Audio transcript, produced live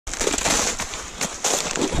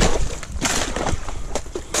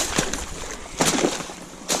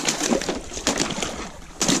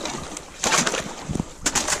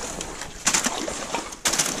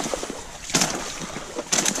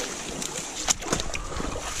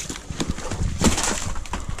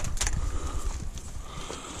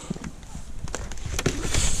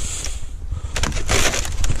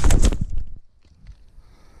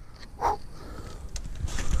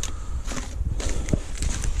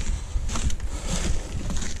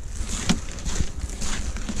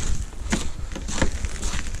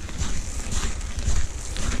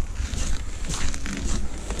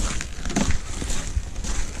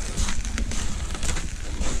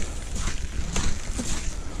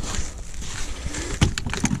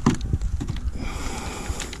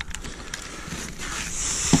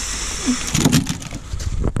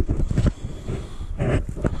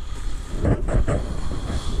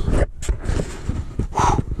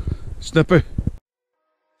snippy.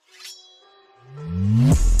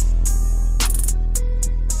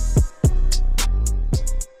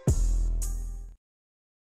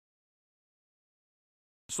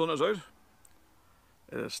 The sun is out.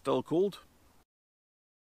 It is still cold.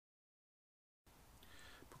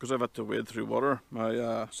 Because I've had to wade through water,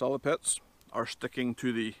 my solid pets are sticking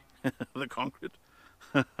to the the concrete.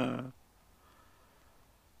 I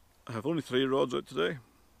have only 3 rods out today.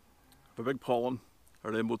 I have a big pollen,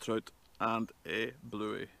 a rainbow trout and a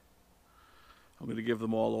bluey. I'm going to give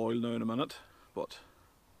them all oil now in a minute, but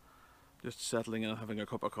just settling in and having a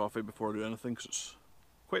cup of coffee before I do anything because it's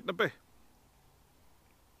quite nippy.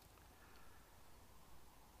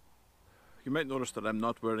 You might notice that I'm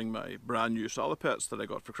not wearing my brand new solid pets that I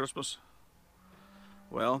got for Christmas.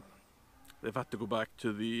 Well, they've had to go back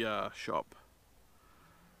to the shop.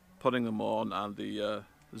 Putting them on and the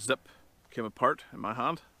zip came apart in my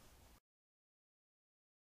hand.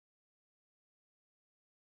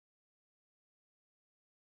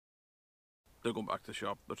 They're going back to the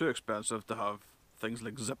shop. They're too expensive to have things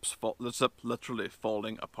like the zip literally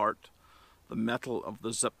falling apart. The metal of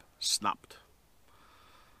the zip snapped.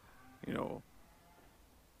 You know,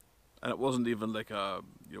 and it wasn't even like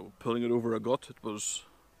pulling it over a gut. It was,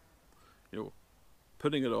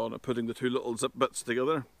 putting it on and putting the 2 little zip bits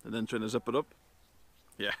together and then trying to zip it up.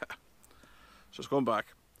 Yeah, so it's gone back.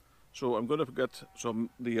 So I'm going to get some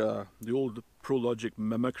the old ProLogic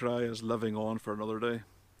Mimicry is living on for another day,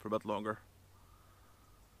 for a bit longer.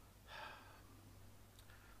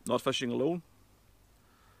 Not fishing alone.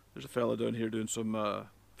 There's a fella down here doing some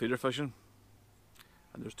feeder fishing.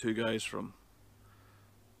 And there's 2 guys from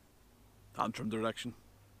Antrim direction.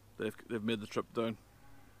 They've made the trip down.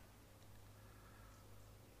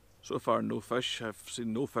 So far no fish. I've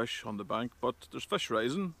seen no fish on the bank, but there's fish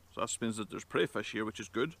rising. So that means that there's prey fish here, which is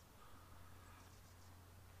good.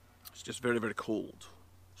 It's just very, very cold.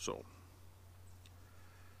 So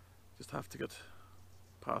just have to get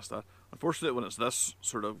past that. Unfortunately, when it's this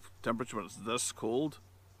sort of temperature, when it's this cold,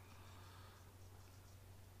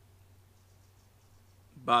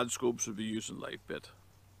 bad scopes would be using live bait.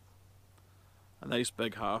 A nice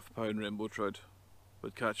big half-pound rainbow trout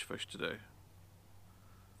would catch fish today.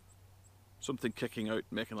 Something kicking out,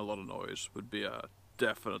 making a lot of noise would be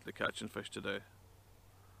definitely catching fish today.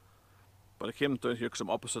 But I came down here because I'm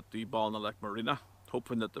opposite the Ballinalek Marina,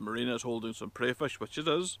 hoping that the marina is holding some prey fish, which it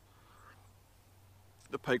is.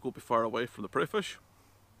 The pike will be far away from the prey fish.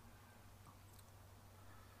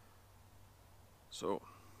 So,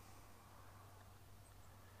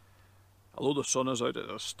 although the sun is out, it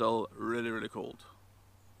is still really, really cold.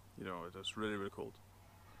 It is really, really cold.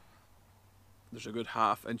 There's a good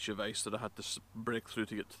 ½ inch of ice that I had to break through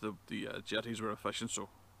to get to the jetties where I'm fishing, so.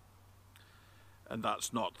 And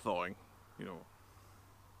that's not thawing, You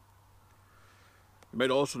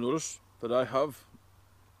might also notice that I have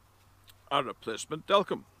a replacement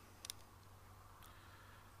Delcom.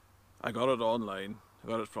 I got it online. I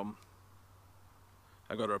got a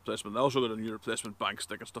replacement. I also got a new replacement bank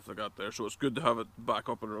stick and stuff like that there, so it's good to have it back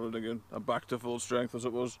up and running again and back to full strength as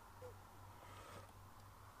it was.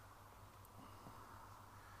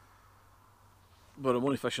 But I'm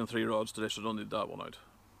only fishing 3 rods today, so I don't need that one out.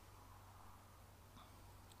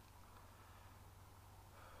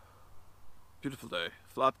 Beautiful day,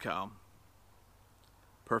 flat calm,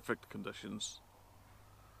 perfect conditions.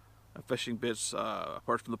 And fishing baits,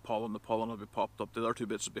 apart from the pollen will be popped up. The other 2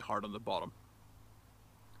 baits will be hard on the bottom.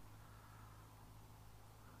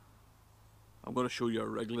 I'm going to show you a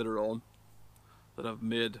rig later on that I've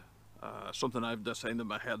made, something I've designed in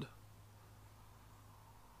my head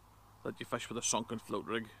that you fish with a sunken float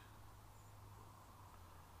rig.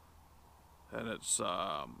 And it's,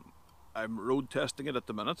 I'm road testing it at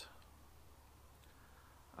the minute,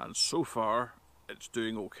 and so far it's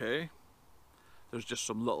doing okay. There's just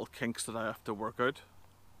some little kinks that I have to work out,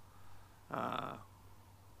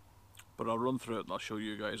 but I'll run through it and I'll show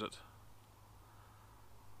you guys it.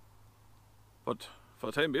 But for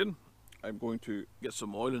the time being, I'm going to get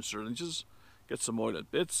some oil in syringes, get some oil at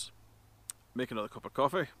baits, make another cup of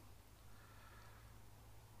coffee,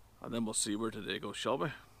 and then we'll see where today goes, shall we?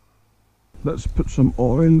 Let's put some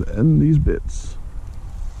oil in these bits.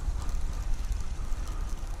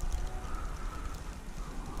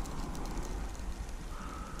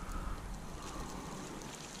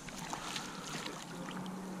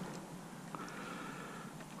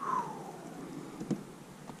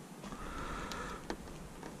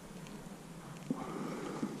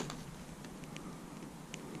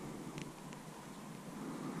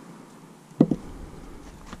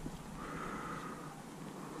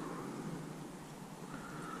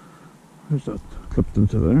 There's that clipped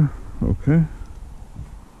into there. Okay.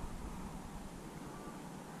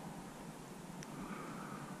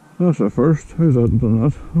 That's our first. Who's that done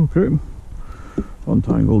that? Okay.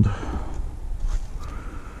 Untangled.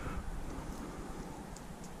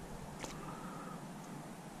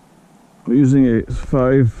 I'm using a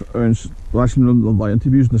 5-ounce, well actually no,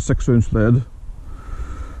 I'm using a 6-ounce lead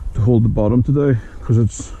to hold the bottom today because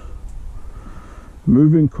it's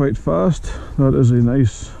moving quite fast. That is a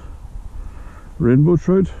nice rainbow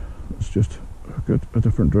trout. Let's just hook it a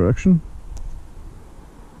different direction.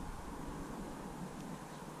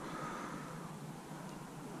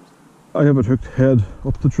 I have it hooked head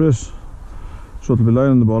up the trace, so it'll be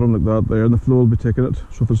lying on the bottom like that there, and the flow will be taking it.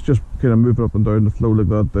 So if it's just kind of moving up and down the flow like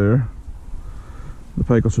that there, the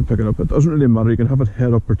pike will pick it up. It doesn't really matter, you can have it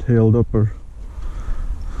head up or tailed up, or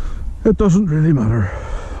it doesn't really matter.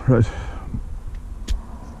 Right.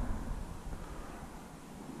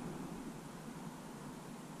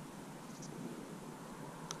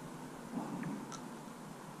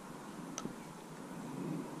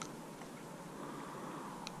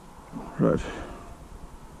 Right.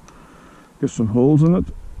 Get some holes in it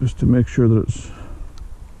just to make sure that it's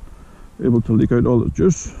able to leak out all its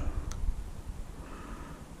juice.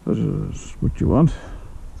 That is what you want.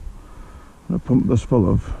 I'm going to pump this full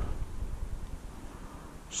of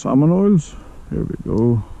salmon oils. Here we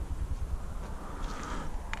go.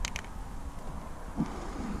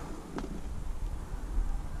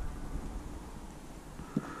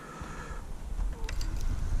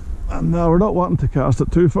 And now we're not wanting to cast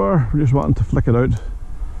it too far, we're just wanting to flick it out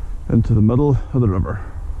into the middle of the river.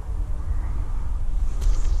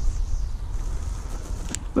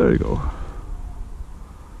 There you go.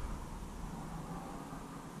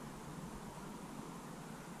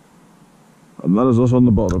 And that is us on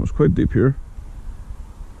the bottom. It's quite deep here.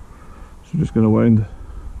 So just going to wind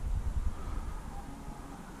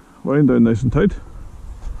down nice and tight,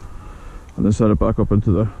 and then set it back up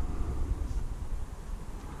into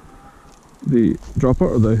the dropper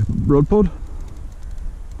or the rod pod.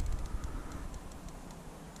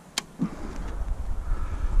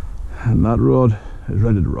 And that rod is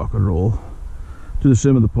ready to rock and roll. Do the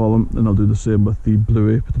same with the pollen, and I'll do the same with the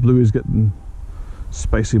bluey, but the bluey is getting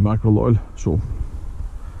spicy mackerel oil, so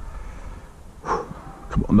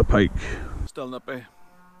come on the pike. Still nippy.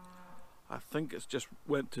 I think it's just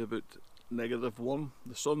went to about -1.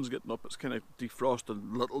 The sun's getting up, it's kind of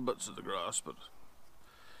defrosting little bits of the grass, but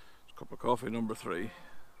it's cup of coffee number 3.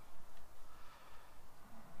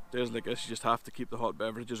 Days like this you just have to keep the hot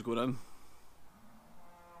beverages going in.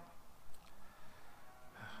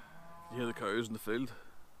 You hear the cows in the field.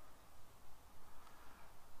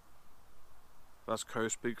 That's cow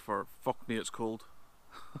speak for fuck me, it's cold.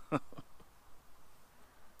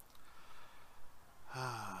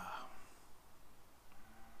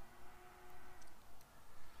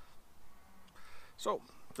 So,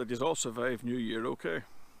 did you all survive New Year okay? It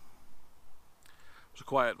was a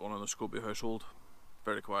quiet one in the Scobie household.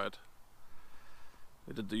 Very quiet.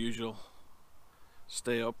 We did the usual.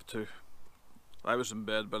 Stay up to... I was in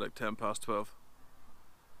bed by like 12:10.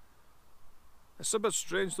 It's a bit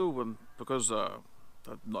strange though, because I'm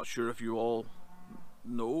not sure if you all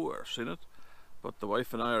know or seen it, but the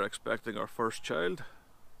wife and I are expecting our first child.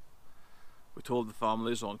 We told the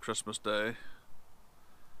families on Christmas Day,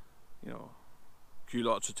 you know, cue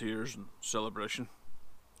lots of tears and celebration.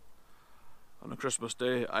 And on Christmas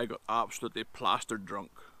Day I got absolutely plastered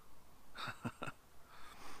drunk.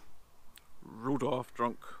 Rode off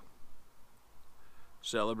drunk,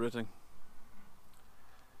 celebrating.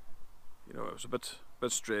 You know, it was a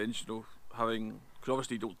bit strange, you know, because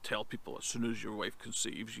obviously you don't tell people as soon as your wife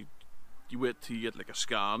conceives. You wait till you get like a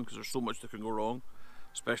scan, because there's so much that can go wrong,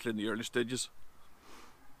 especially in the early stages.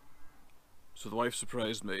 So the wife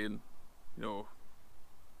surprised me, and you know,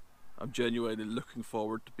 I'm genuinely looking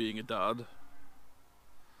forward to being a dad.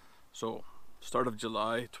 So, start of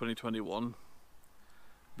July 2021,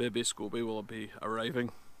 baby Scobie will be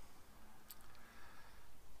arriving.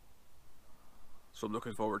 So I'm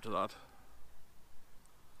looking forward to that.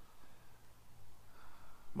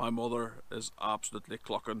 My mother is absolutely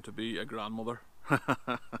clocking to be a grandmother.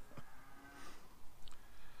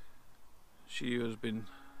 She has been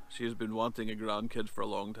wanting a grandkid for a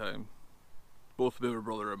long time. Both me and my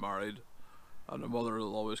brother are married, and my mother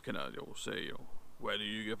will always kind of say, when are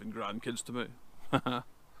you giving grandkids to me? No.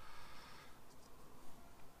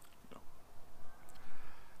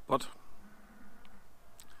 But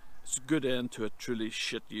it's a good end to a truly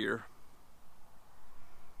shit year.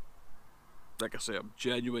 Like I say, I'm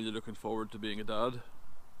genuinely looking forward to being a dad.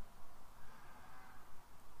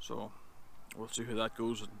 So we'll see how that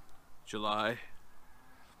goes in July.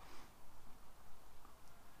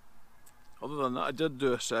 other than that, I did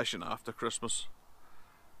do a session after Christmas,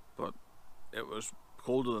 but it was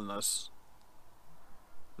colder than this.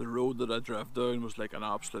 The road that I drove down was like an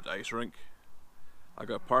absolute ice rink. I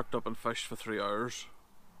got parked up and fished for 3 hours,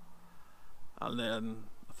 and then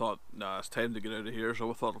I thought, nah, it's time to get out of here, so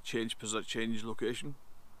I thought I'll change location.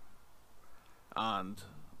 And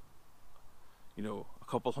you know, a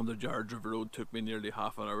couple hundred yards of road took me nearly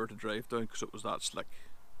half an hour to drive down because it was that slick.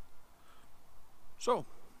 So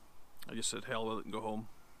I just said hell with it and go home.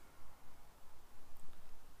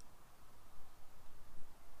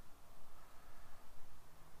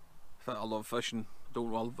 I love fishing. I don't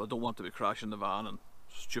want to be crashing the van and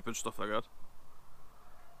stupid stuff like that.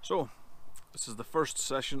 So this is the first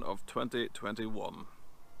session of 2021.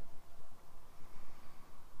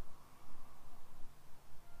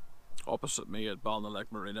 Opposite me at Ballinalec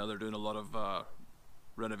Marina, they're doing a lot of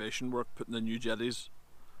renovation work, putting in new jetties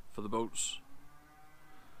for the boats,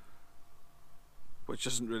 which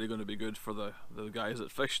isn't really going to be good for the guys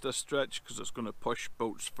that fish this stretch, because it's going to push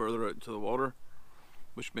boats further out into the water,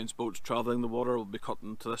 which means boats travelling the water will be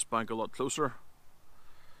cutting to this bank a lot closer.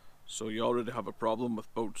 So you already have a problem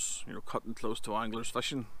with boats, you know, cutting close to anglers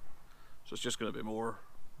fishing. So it's just going to be more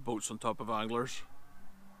boats on top of anglers.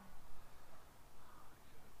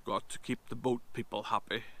 Got to keep the boat people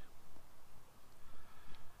happy.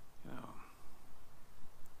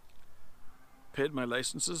 Paid my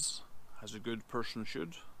licenses, as a good person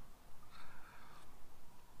should.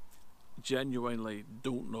 Genuinely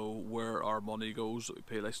don't know where our money goes that we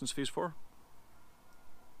pay license fees for.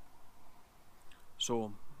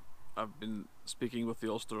 So I've been speaking with the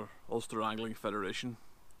Ulster Angling Federation,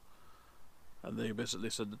 and they basically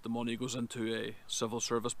said that the money goes into a civil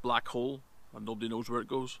service black hole and nobody knows where it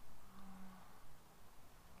goes.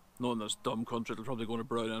 Knowing this dumb country, it'll probably go in a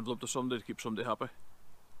brown envelope to somebody to keep somebody happy.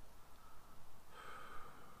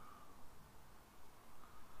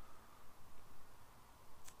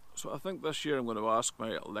 So I think this year I'm going to ask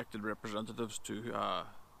my elected representatives to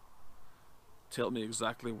tell me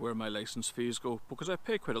exactly where my license fees go, because I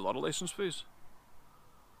pay quite a lot of license fees.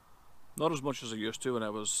 Not as much as I used to when I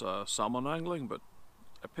was salmon angling, but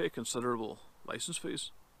I pay considerable license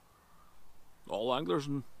fees. All anglers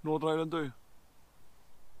in Northern Ireland do.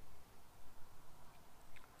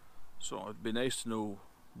 So it'd be nice to know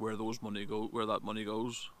where that money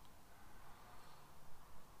goes.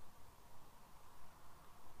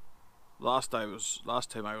 Last time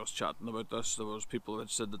I was chatting about this, there was people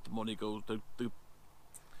that said that the money goes the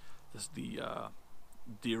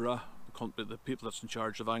DERA, the company, the people that's in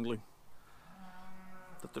charge of angling,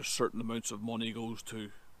 that there's certain amounts of money goes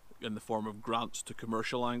to in the form of grants to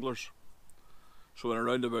commercial anglers. So in a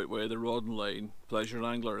roundabout way, the rod and line pleasure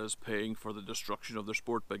angler is paying for the destruction of their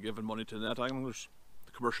sport by giving money to net anglers,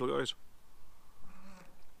 the commercial guys.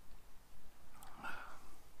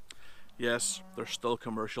 Yes, there's still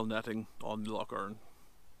commercial netting on Loch Erne.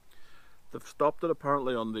 They've stopped it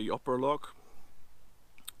apparently on the upper loch.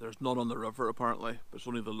 There's none on the river apparently, but it's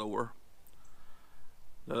only the lower.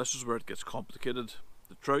 Now this is where it gets complicated.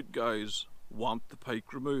 The trout guys want the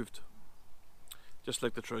pike removed, just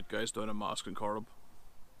like the trout guys down in Mask and Corrib.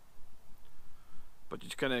 But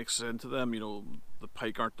you kind of explain to them, you know, the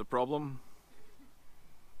pike aren't the problem.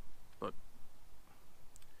 But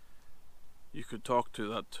you could talk to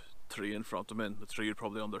that tree in front of me, and the tree would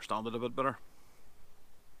probably understand it a bit better.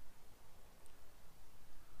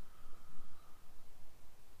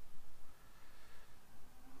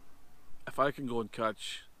 If I can go and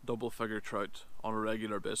catch double-figure trout on a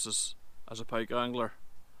regular basis as a pike angler,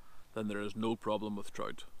 then there is no problem with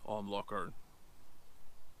trout on Loch Erne.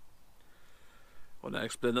 When I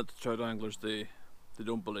explain it to trout anglers, they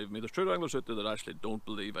don't believe me. There's trout anglers out there that actually don't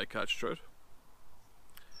believe I catch trout,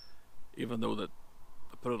 even though that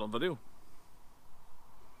I put it on video.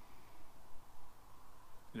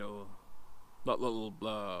 You know, that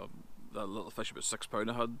little fish about 6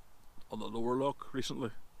 pound I had on the lower loch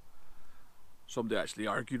recently. Somebody actually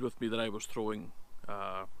argued with me that I was throwing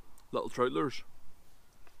little trout lures,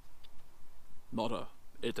 not a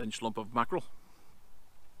 8-inch lump of mackerel.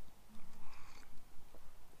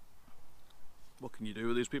 What can you do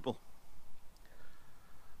with these people?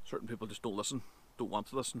 Certain people just don't listen, don't want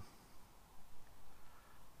to listen.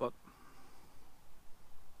 But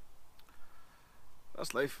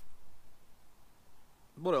that's life.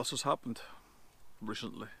 What else has happened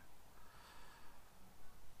recently?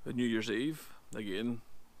 The New Year's Eve, again,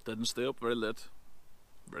 didn't stay up very late,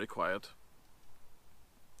 very quiet.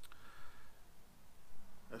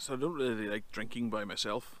 So I don't really like drinking by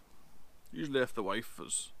myself. Usually if the wife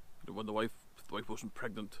was, you know, if the wife wasn't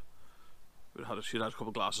pregnant, she'd had a couple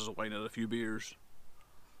of glasses of wine and a few beers.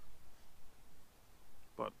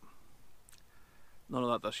 None of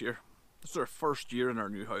that this year. It's their first year in our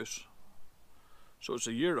new house. So it's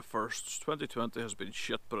a year of firsts. 2020 has been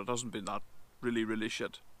shit, but it hasn't been that really, really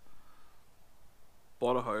shit.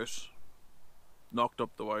 Bought a house, knocked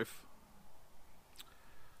up the wife.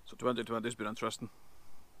 So 2020 has been interesting.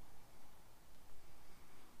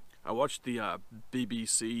 I watched the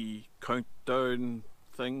BBC countdown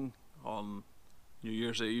thing on New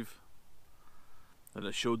Year's Eve, and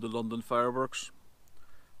it showed the London fireworks,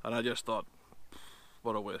 and I just thought,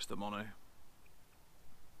 what a waste of money.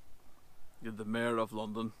 You had the Mayor of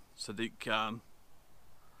London, Sadiq Khan,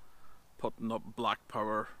 putting up black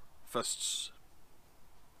power fists.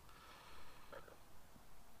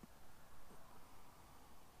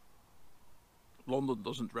 London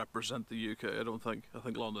doesn't represent the UK, I don't think. I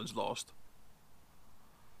think London's lost.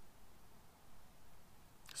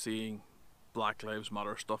 Seeing Black Lives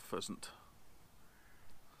Matter stuff isn't...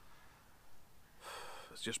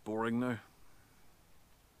 It's just boring now.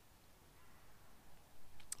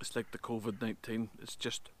 It's like the COVID-19, it's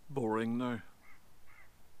just boring now.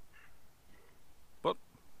 But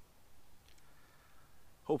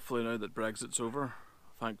hopefully now that Brexit's over,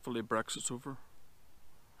 thankfully Brexit's over,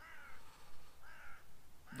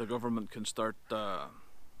 the government can start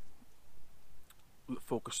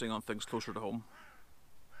focusing on things closer to home.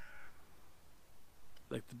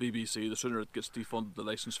 Like the BBC, the sooner it gets defunded, the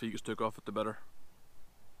licence fee gets took off it, the better.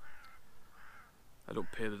 I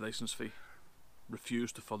don't pay the licence fee.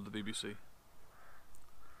 Refuse to fund the BBC.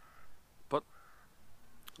 But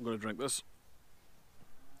I'm going to drink this,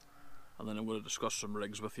 and then I'm going to discuss some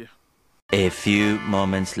rigs with you. A few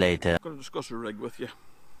moments later. I'm going to discuss a rig with you.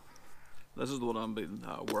 This is the one I've been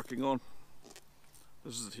working on.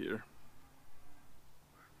 This is it here.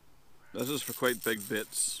 This is for quite big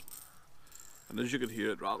bits, and as you can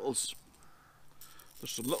hear, it rattles.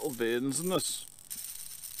 There's some little vanes in this,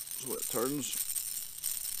 so when it turns,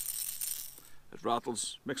 it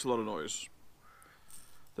rattles, makes a lot of noise.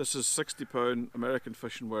 This is £60 American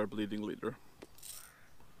fishing wire bleeding leader.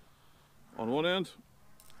 On one end,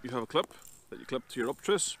 you have a clip that you clip to your up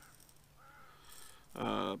trace.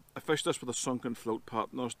 I fished this with a sunken float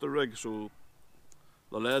pattern. Now it's the rig, so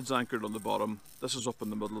the lead's anchored on the bottom. This is up in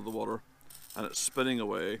the middle of the water, and it's spinning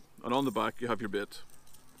away. And on the back, you have your bait.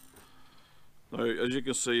 Now, as you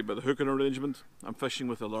can see by the hooking arrangement, I'm fishing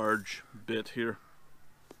with a large bait here.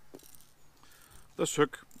 This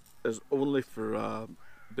hook is only for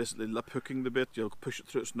basically lip hooking the bait. You'll push it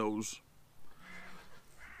through its nose,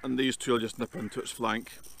 and these two will just nip into its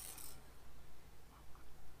flank.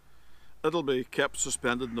 It'll be kept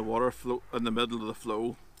suspended in the water, float in the middle of the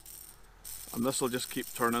flow, and this will just keep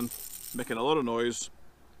turning, making a lot of noise,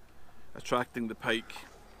 attracting the pike.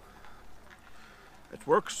 It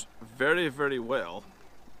works very, very well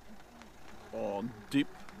on deep,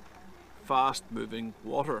 fast moving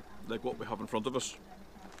water like what we have in front of us.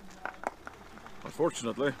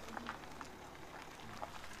 Unfortunately,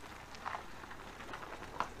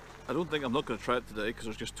 I'm not going to try it today because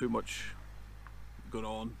there's just too much going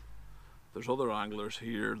on. There's other anglers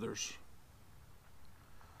here, there's,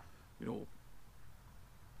 you know,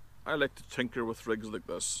 I like to tinker with rigs like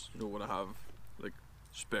this, you know, when I have like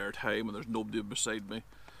spare time and there's nobody beside me,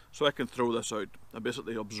 so I can throw this out and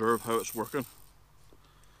basically observe how it's working.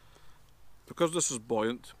 Because this is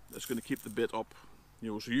buoyant, it's going to keep the bait up,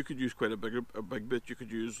 you know, so you could use quite a big bait. You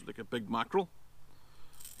could use like a big mackerel,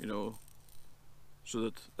 you know, so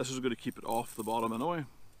that this is going to keep it off the bottom anyway.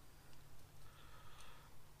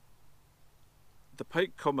 The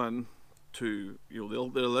pike come in to, you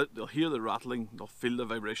know, they'll hear the rattling, they'll feel the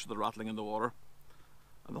vibration of the rattling in the water,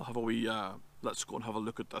 and they'll have a wee let's go and have a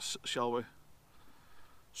look at this, shall we?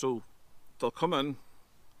 So they'll come in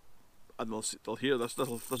and they'll hear this. This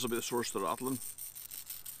will be the source of the rattling,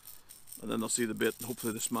 and then they'll see the bait and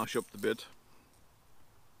hopefully they smash up the bait.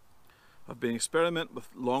 I've been experimenting with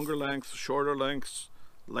longer lengths, shorter lengths,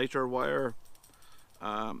 lighter wire.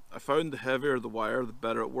 I found the heavier the wire, the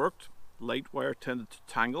better it worked. Light wire tended to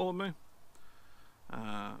tangle with me.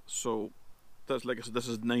 So that's, like I said, this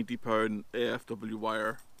is £90 AFW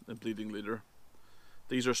wire and bleeding leader.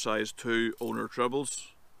 These are size 2 owner trebles,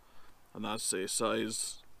 and that's a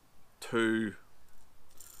size 2,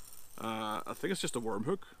 I think it's just a worm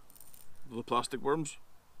hook, the plastic worms.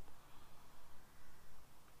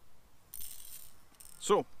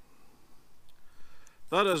 So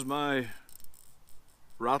that is my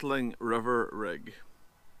rattling river rig.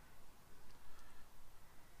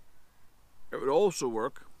 It would also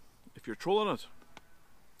work if you're trolling it.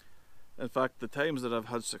 In fact, the times that I've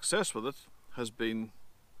had success with it has been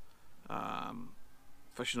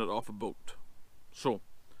fishing it off a boat. So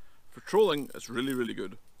for trolling, it's really, really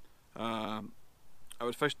good. I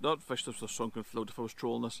would not fish this with a sunken float if I was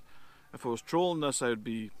trolling this. If I was trolling this, I would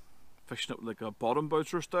be fishing it with like a bottom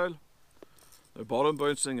bouncer style. Now bottom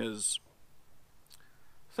bouncing is,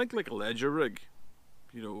 think like a ledger rig,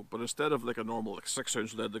 you know, but instead of like a normal like 6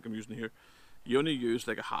 ounce lead like I'm using here, you only use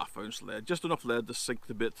like a 1/2 ounce lead, just enough lead to sink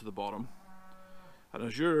the bait to the bottom. And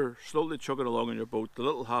as you're slowly chugging along in your boat, the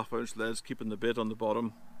little 1/2 ounce lead's keeping the bait on the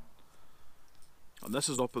bottom. And this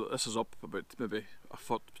is up about maybe a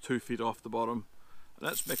foot, 2 feet off the bottom, and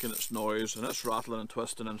it's making its noise, and it's rattling and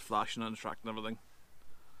twisting and flashing and attracting everything.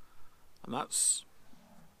 And that's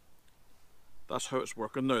how it's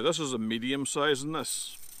working now. This is a medium size in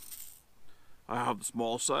this. I have the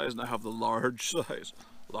small size and I have the large size.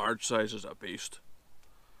 Large size is a beast.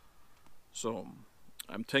 So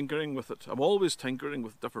I'm tinkering with it. I'm always tinkering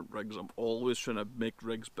with different rigs. I'm always trying to make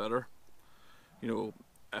rigs better. You know,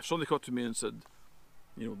 if somebody came up to me and said,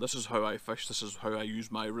 you know, this is how I fish, this is how I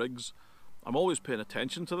use my rigs, I'm always paying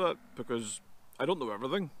attention to that, because I don't know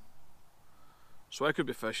everything. So I could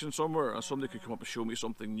be fishing somewhere and somebody could come up and show me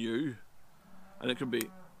something new, and it could be,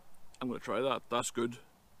 I'm going to try that, that's good.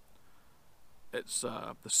 It's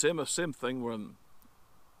the same thing when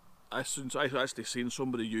I've actually seen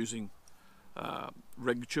somebody using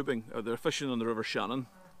rig tubing. They're fishing on the River Erne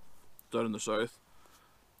down in the south.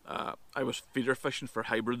 I was feeder fishing for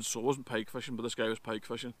hybrids, so I wasn't pike fishing, but this guy was pike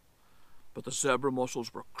fishing. But the zebra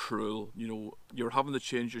mussels were cruel. You know, you were having to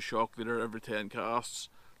change your shock leader every 10 casts.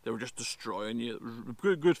 They were just destroying you. It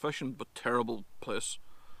was good fishing, but terrible place.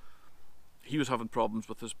 He was having problems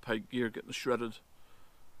with his pike gear getting shredded,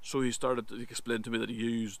 so he started to explain to me that he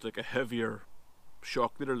used like a heavier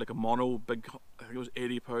shock leader, like a mono, big, I think it was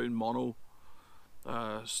 80-pound mono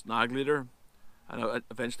snag leader, and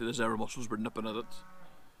eventually the zebra mussels were nipping at it.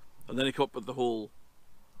 And then he came up with the whole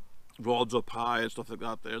rods up high and stuff like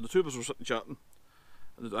that there. The two of us were sitting chatting,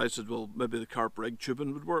 and I said, well, maybe the carp rig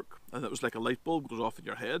tubing would work. And it was like a light bulb goes off in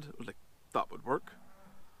your head. It was like, that would work.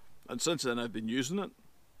 And since then I've been using it.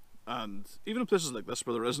 And even in places like this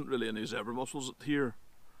where there isn't really any zebra mussels here,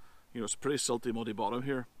 you know, it's a pretty silty, muddy bottom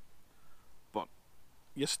here. But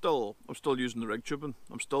I'm still using the rig tubing.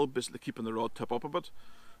 I'm still basically keeping the rod tip up a bit,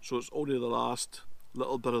 so it's only the last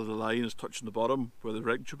little bit of the line is touching the bottom where the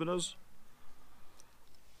rig tubing is,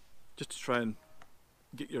 just to try and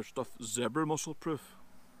get your stuff zebra mussel proof.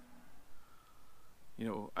 You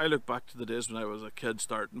know, I look back to the days when I was a kid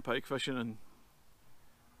starting pike fishing, and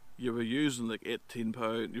you were using like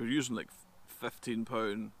 18-pound, you were using like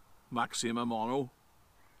 15-pound Maxima mono,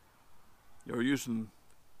 you were using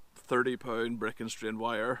 30-pound break and strain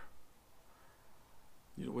wire,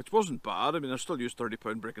 you know, which wasn't bad. I mean, I still use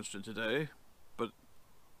 30-pound break and strain today, but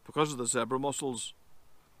because of the zebra mussels,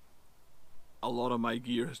 a lot of my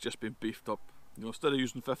gear has just been beefed up. You know, instead of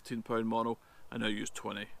using 15-pound mono, I now use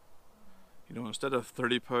 20. You know, instead of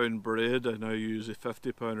 30-pound braid, I now use a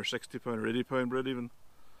 50-pound or 60-pound or 80-pound braid even.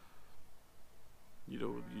 You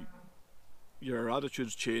know, your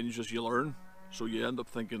attitudes change as you learn, so you end up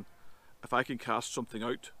thinking, if I can cast something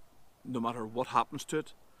out, no matter what happens to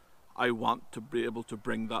it, I want to be able to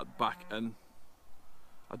bring that back in.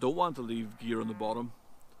 I don't want to leave gear on the bottom.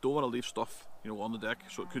 Don't want to leave stuff, you know, on the deck,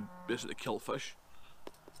 so it could basically kill fish.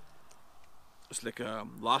 It's like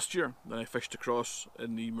last year when I fished across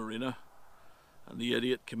in the marina, and the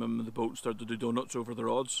idiot came in with the boat and started to do donuts over the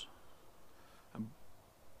rods, and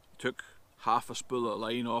took half a spool of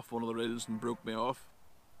line off one of the rails and broke me off.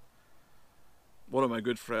 One of my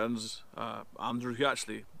good friends, Andrew, he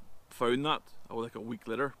actually found that like a week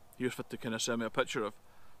later. He was fit to kind of send me a picture of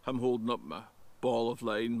him holding up my ball of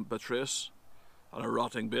line, betrace, and a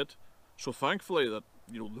rotting bait. So thankfully that,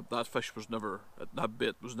 you know, that fish was never, that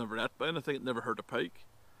bait was never ate by anything. It never hurt a pike.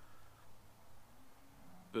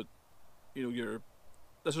 But you know,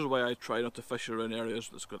 this is why I try not to fish around areas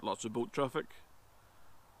that's got lots of boat traffic,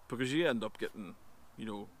 because you end up getting, you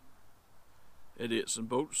know, idiots in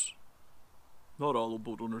boats. Not all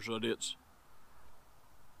boat owners are idiots,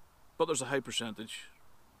 but there's a high percentage.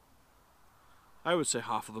 I would say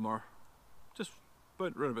half of them are. Just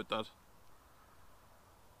round about that.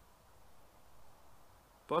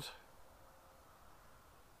 But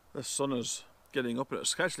the sun is getting up, and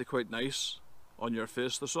it's actually quite nice on your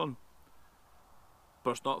face, the sun,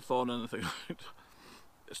 but it's not thawing anything out.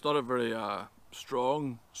 It's not a very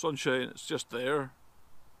strong sunshine, it's just there.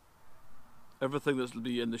 Everything that'll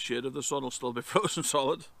be in the shade of the sun will still be frozen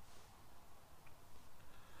solid.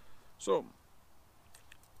 So,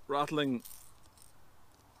 rattling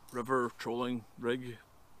river trolling rig.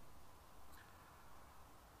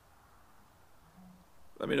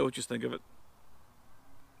 Let me know what you think of it.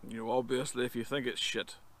 You know, obviously if you think it's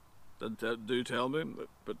shit, then do tell me,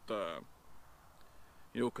 but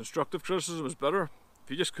You know, constructive criticism is better.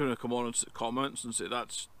 If you just kind of come on and comments and say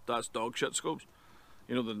that's dog shit, Scopes,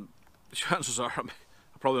 you know, then the chances are I'm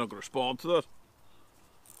probably not going to respond to that.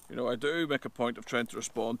 You know, I do make a point of trying to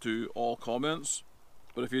respond to all comments,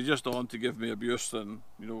 but if you're just on to give me abuse, then,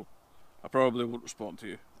 you know, I probably won't respond to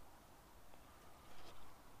you.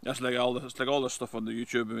 That's like all this stuff on the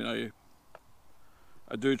YouTube. I mean,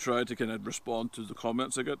 I do try to kind of respond to the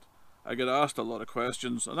comments I get. I get asked a lot of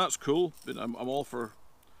questions, and that's cool. I'm all for,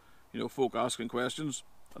 you know, folk asking questions,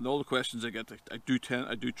 and all the questions I get, I do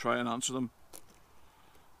try and answer them.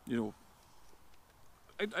 You know,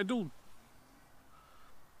 I don't,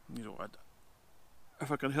 you know,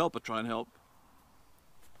 if I can help, I try and help.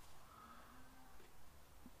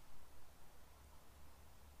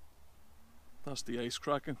 That's the ice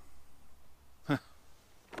cracking.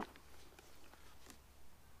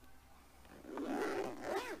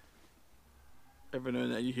 Every now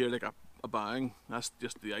and then you hear like a bang. That's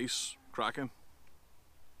just the ice cracking.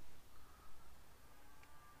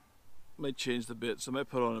 Might change the bits. I might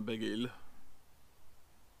put on a big eel.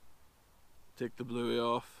 Take the bluey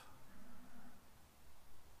off.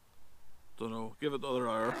 Don't know. Give it another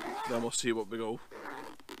hour. Then we'll see what we go.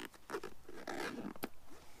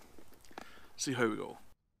 See how we go.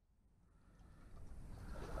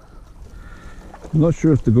 I'm not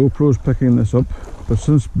sure if the GoPro's picking this up, but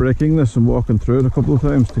since breaking this and walking through it a couple of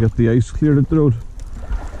times to get the ice cleared at the road,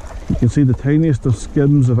 you can see the tiniest of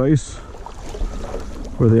skims of ice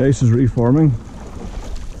where the ice is reforming.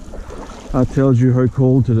 That tells you how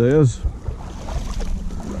cold today is.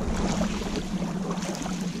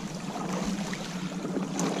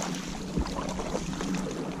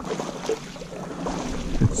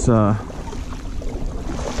 It's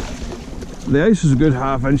the ice is a good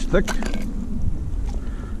 ½ inch thick.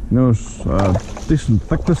 You know, it's decent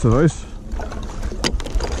thickness of ice.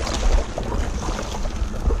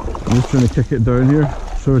 I'm just trying to kick it down here.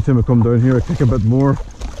 So every time I come down here, I kick a bit more.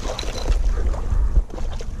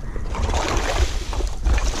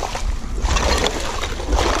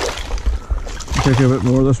 Kick a bit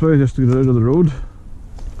more this way just to get out of the road.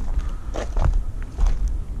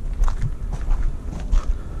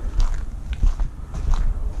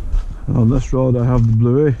 And on this rod I have the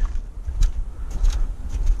bluey.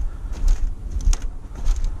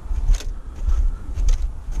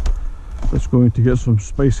 That's going to get some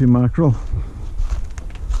spicy mackerel.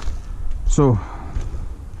 So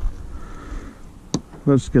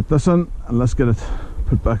let's get this in and let's get it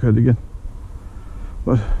put back out again.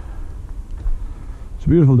 But it's a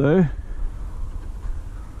beautiful day.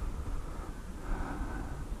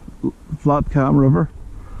 Flat calm river,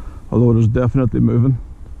 although it is definitely moving.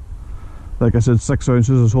 Like I said, 6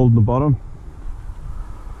 ounces is holding the bottom.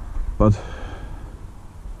 But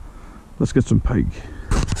let's get some pike.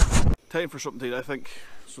 Time for something to eat, I think.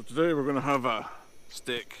 So today we're going to have a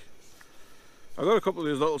steak. I got a couple of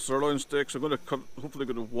these little sirloin steaks. I'm going to cut, hopefully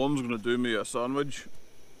one's going to do me a sandwich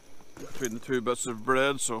between the 2 bits of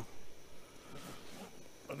bread, so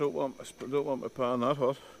I don't want my pan that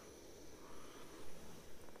hot.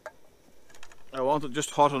 I want it just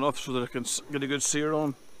hot enough so that I can get a good sear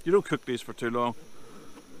on. You don't cook these for too long.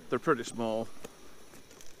 They're pretty small.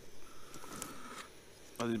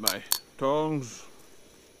 I need my tongs.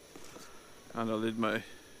 And I'll need my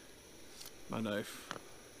knife.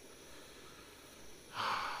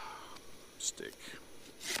 Steak.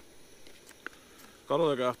 Gotta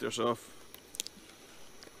look after yourself.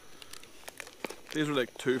 These are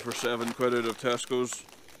like 2 for £7 out of Tesco's.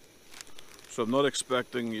 So I'm not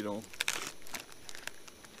expecting, you know,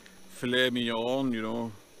 filet mignon, you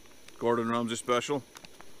know, Gordon Ramsay special.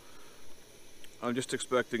 I'm just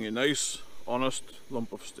expecting a nice, honest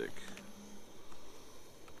lump of steak.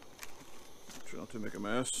 Try not to make a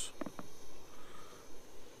mess.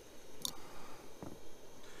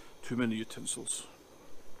 Too many utensils.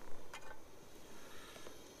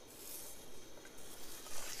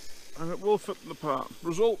 And it will fit in the pan.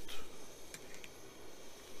 Result.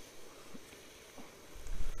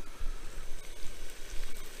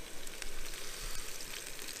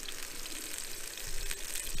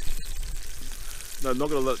 Now I'm not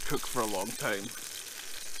going to let it cook for a long time.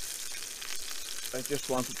 I just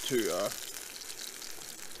want it to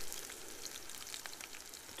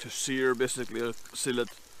sear, basically, seal it.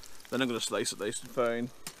 Then I'm going to slice it nice and fine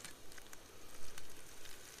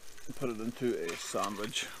and put it into a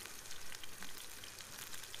sandwich.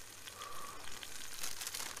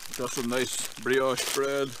 Got some nice brioche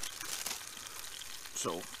bread.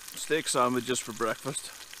 So, steak sandwiches for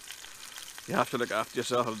breakfast. You have to look after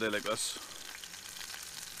yourself on a day like this.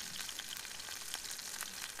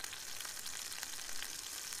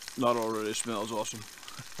 That already smells awesome.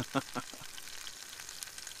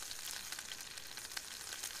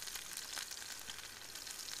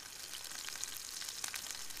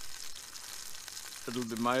 It'll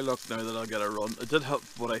be my luck now that I'll get a run. It did hit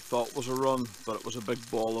what I thought was a run, but it was a big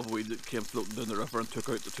ball of weed that came floating down the river and took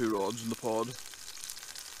out the 2 rods in the pod.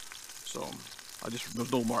 So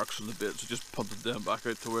there's no marks on the bait, so just punted them back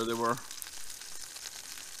out to where they were.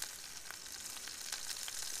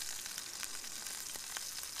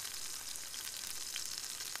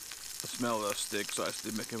 The smell of the steak's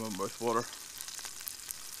actually making my mouth water.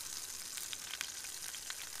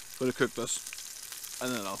 Gonna cook this,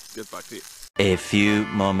 and then I'll get back to you. A few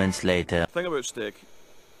moments later. The thing about steak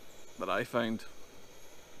that I find,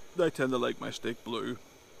 I tend to like my steak blue,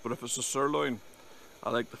 but if it's a sirloin, I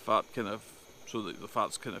like the fat kind of, so that the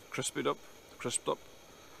fat's kind of crisped up.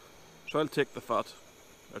 So I'll take the fat,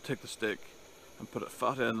 or take the steak, and put it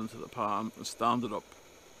fat end into the pan and stand it up,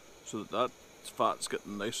 so that fat's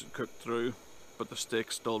getting nice and cooked through, but the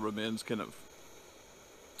steak still remains kind of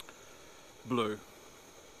blue.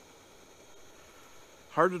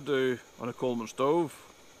 Hard to do on a Coleman stove,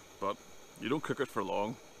 but you don't cook it for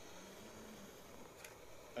long,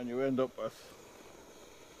 and you end up with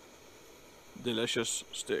delicious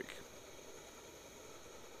steak.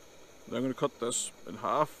 Now I'm going to cut this in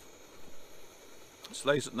half,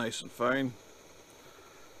 slice it nice and fine,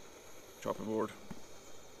 chopping board,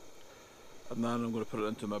 and then I'm going to put it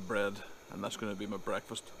into my bread, and that's going to be my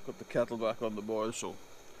breakfast. Put the kettle back on the boil so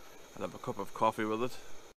I'll have a cup of coffee with it.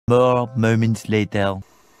 More moments later.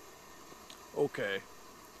 Okay,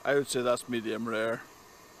 I would say that's medium rare.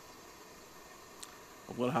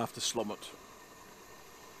 I'm going to have to slum it.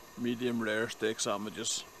 Medium rare steak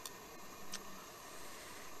sandwiches.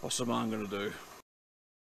 What's the man going to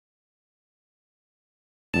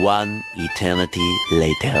do? One eternity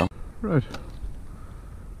later. Right.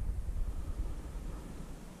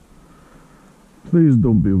 Please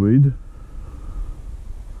don't be weed.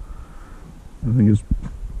 I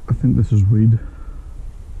think this is weed.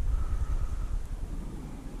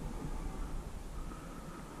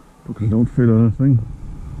 Because I don't feel anything.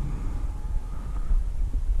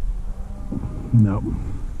 No.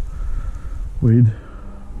 Weed.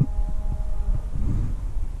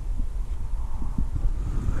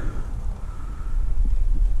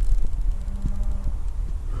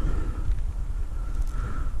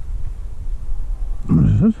 What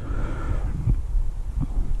is it?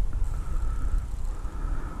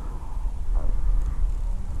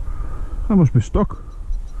 I must be stuck.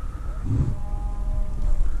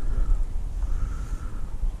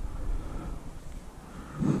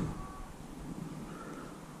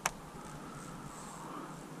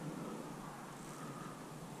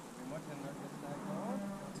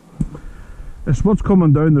 It's what's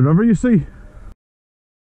coming down the river, you see.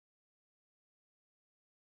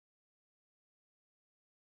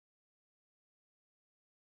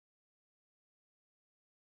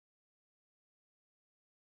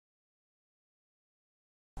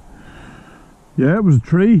 Yeah, it was a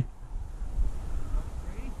tree.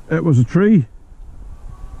 It was a tree.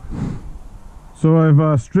 So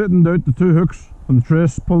I've straightened out the 2 hooks on the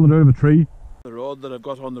trace, pulled it out of a tree. The rod that I've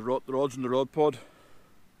got on the rods in the rod pod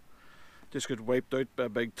just got wiped out by a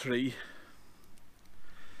big tree.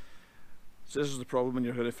 So this is the problem when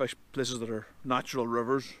you're going to fish places that are natural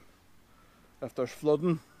rivers. If there's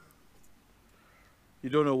flooding, you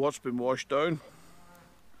don't know what's been washed down.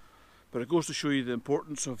 But it goes to show you the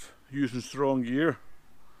importance of using strong gear.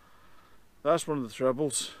 That's one of the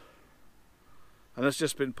troubles. And it's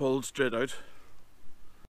just been pulled straight out.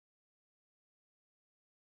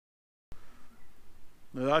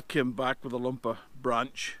 Now that came back with a lump of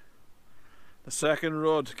branch. The second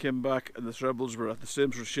rod came back and the trebles were at the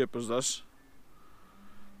same sort of shape as this.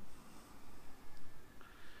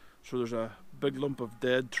 So there's a big lump of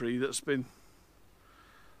dead tree that's been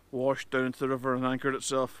washed down into the river and anchored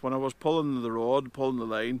itself. When I was pulling the rod, pulling the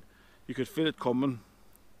line, you could feel it coming.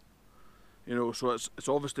 You know, so it's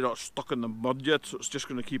obviously not stuck in the mud yet, so it's just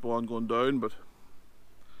going to keep on going down, but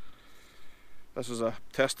this is a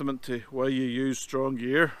testament to why you use strong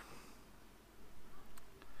gear.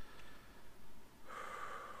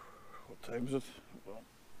 What time is it? Well,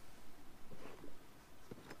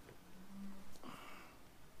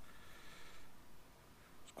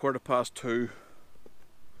 it's 2:15.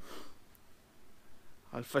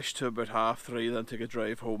 I'll fish to about 3:30, then take a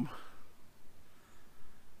drive home.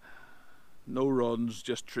 No runs,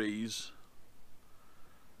 just trees.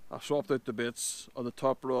 I've swapped out the baits. On the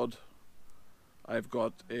top rod I've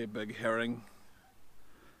got a big herring,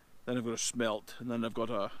 then I've got a smelt, and then I've got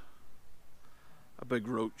a big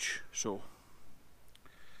roach. So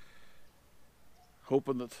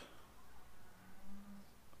hoping that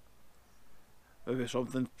maybe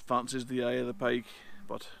something fancies the eye of the pike,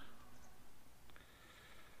 but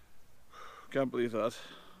can't believe that.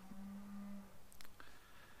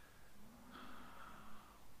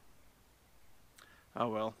 Ah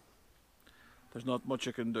well, there's not much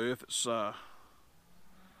I can do if it's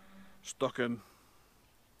stuck in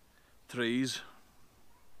trees.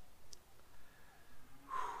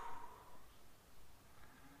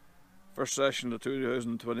 First session of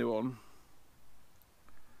 2021.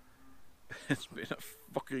 It's been a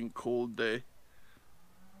fucking cold day.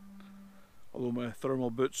 Although my thermal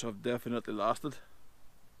boots have definitely lasted.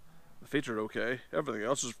 The feet are okay. Everything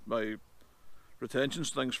else is, my retention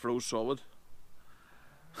strings froze solid.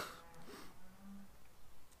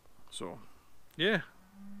 So, yeah.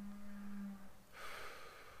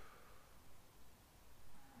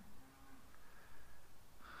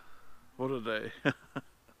 What a day.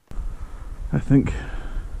 I think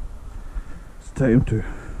it's time to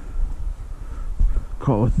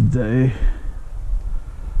call it a day.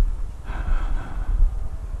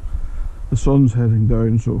 The sun's heading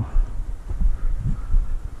down, so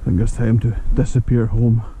I think it's time to disappear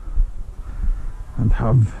home and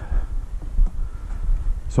have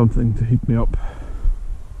something to heat me up,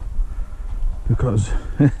 because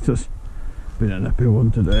it's just been a nippy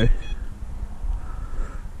one today.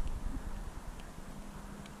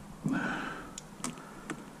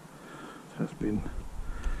 It has been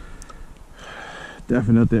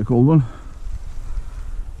definitely a cold one.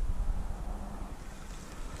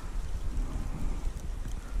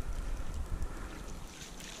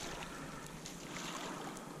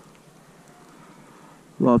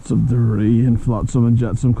 Lots of debris and flotsam and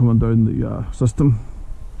jetsam coming down the system,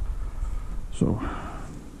 so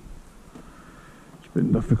it's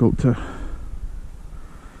been difficult to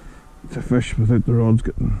fish without the rods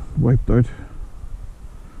getting wiped out.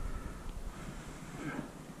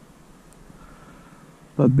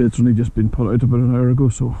 That bait's only just been put out about an hour ago,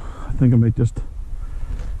 so I think I might just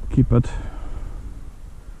keep it.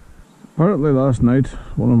 Apparently last night,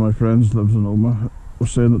 one of my friends lives in Oma,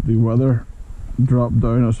 was saying that the weather dropped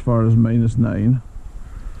down as far as -9,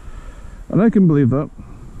 and I can believe that.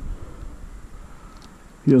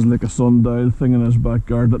 He has like a sundial thing in his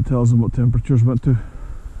backyard that tells him what temperatures went to.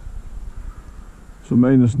 So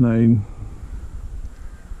 -9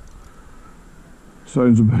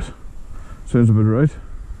 sounds about right.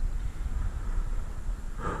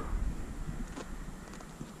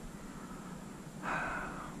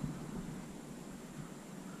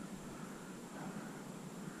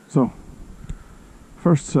 So,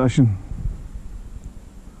 first session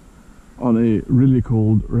on a really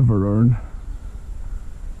cold River Erne.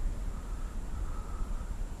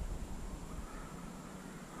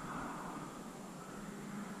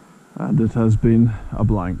 And it has been a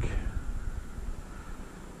blank.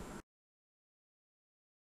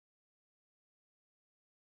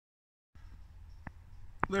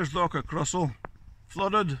 There's Loch Crussell,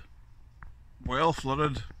 flooded, well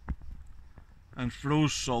flooded, and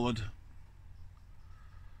froze solid.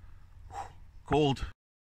 Cold.